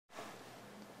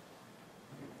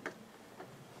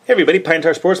Hey everybody,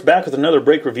 Pinetarsports back with another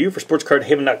break review for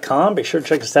Sportscardhaven.com. Be sure to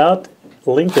check us out.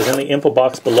 The link is in the info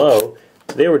box below.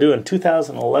 Today we're doing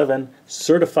 2011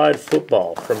 Certified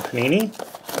Football from Panini.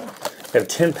 We have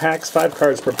 10 packs, 5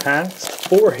 cards per pack,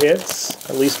 4 hits.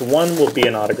 At least one will be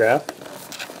an autograph.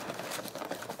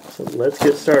 So let's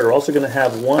get started. We're also going to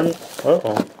have one...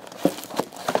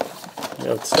 You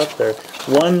know, it's stuck there.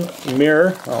 One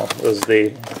mirror. Oh, it was the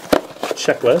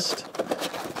checklist.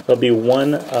 There'll be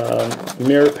one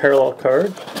mirror parallel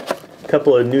card, a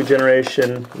couple of new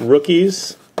generation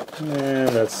rookies, and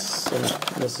this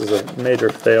is a major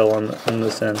fail on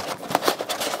this end.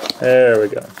 There we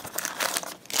go.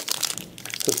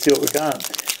 Let's see what we got.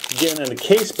 Again, in the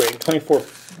case break, 24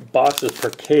 boxes per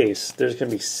case. There's going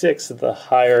to be 6 at the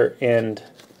higher end.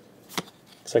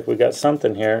 Looks like we got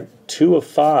something here. 2 of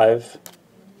 5.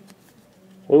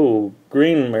 Ooh,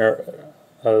 green mirror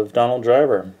of Donald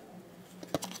Driver.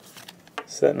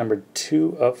 Set number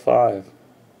 2 of 5.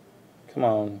 Come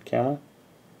on, camera.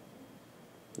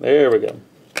 There we go.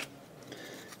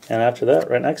 And after that,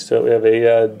 right next to it, we have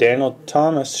a Daniel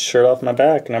Thomas shirt off my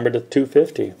back, numbered to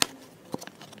 250.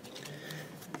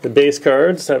 The base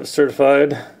cards have a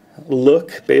certified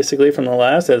look, basically, from the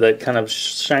last. They have that kind of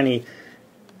shiny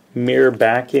mirror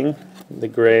backing, the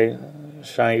gray,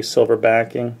 shiny silver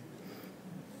backing.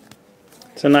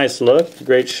 It's a nice look.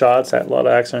 Great shots, a lot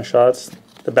of accent shots.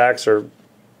 The backs are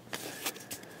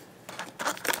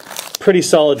pretty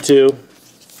solid too.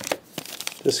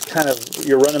 Just kind of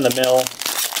your run in the mill.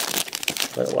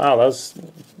 But wow, it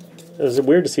was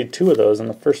weird to see 2 of those in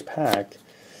the first pack.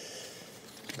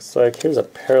 Looks like here's a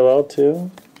parallel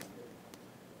to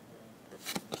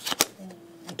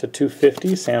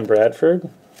 250, Sam Bradford.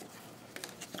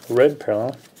 Red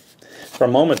parallel. For a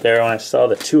moment there, when I saw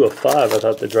the 2 of 5, I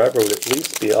thought the driver would at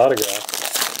least be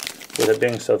autographed, with it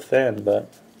being so thin, but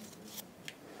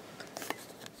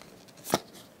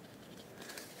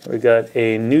we got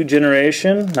a new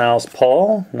generation, Niles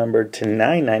Paul, numbered to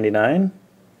 999.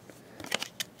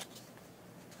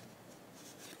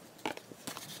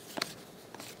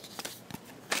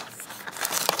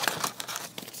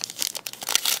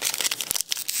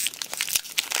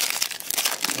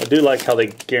 I do like how they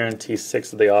guarantee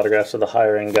 6 of the autographs of the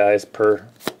higher end guys per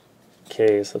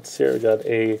case. Let's see here, we got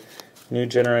a new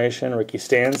generation, Ricky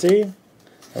Stanzi,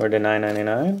 numbered to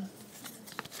 999.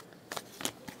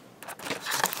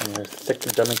 And there's a thick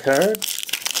dummy card.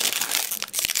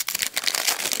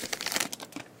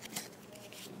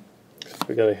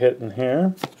 We got a hit in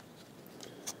here.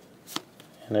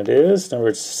 And it is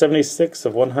number 76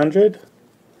 of 100.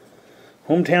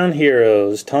 Hometown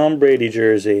Heroes, Tom Brady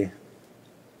jersey.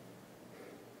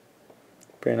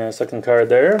 Pretty nice looking card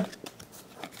there.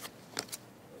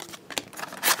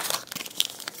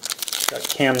 Got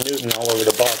Cam Newton all over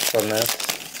the box on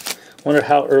this. Wonder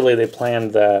how early they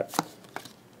planned that.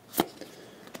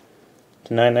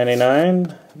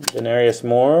 $9.99, Denarius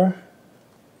Moore,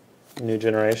 new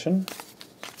generation.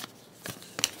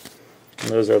 And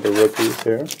those are the rookies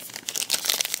here.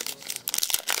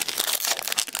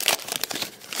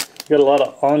 You got a lot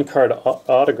of on-card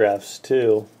autographs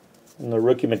too, in the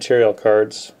rookie material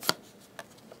cards.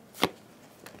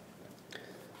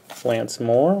 Lance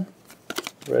Moore,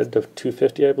 red to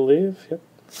 250, I believe. Yep.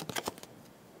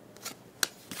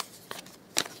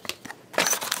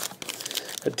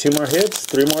 Got 2 more hits,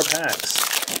 3 more packs.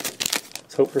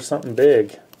 Let's hope for something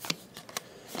big.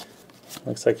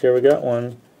 Looks like here we got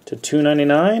one to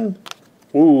 299.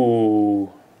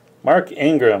 Ooh, Mark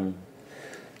Ingram,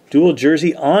 dual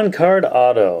jersey on card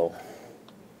auto.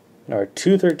 Number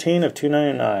 213 of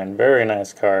 299. Very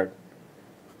nice card.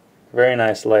 Very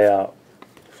nice layout.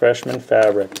 Freshman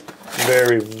fabric.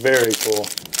 Very, very cool.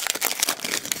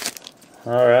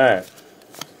 All right.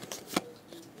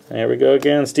 There we go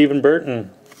again, Stephen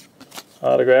Burton,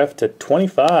 autograph to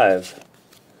 25,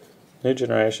 new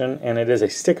generation, and it is a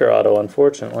sticker auto,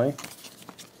 unfortunately.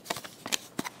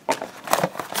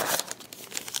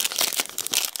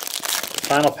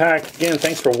 Final pack. Again,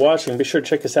 thanks for watching. Be sure to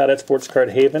check us out at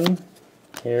Sportscardhaven.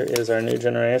 Here is our new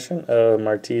generation of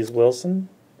Martez Wilson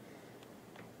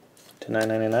to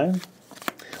 $9.99.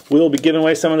 We'll be giving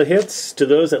away some of the hits to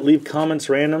those that leave comments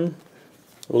randomly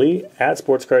at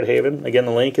Sportscardhaven. Again,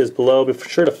 the link is below. Be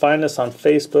sure to find us on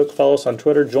Facebook, follow us on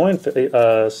Twitter, join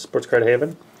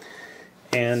Sportscardhaven,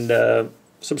 and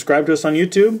subscribe to us on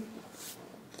YouTube.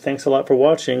 Thanks a lot for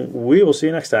watching. We will see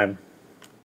you next time.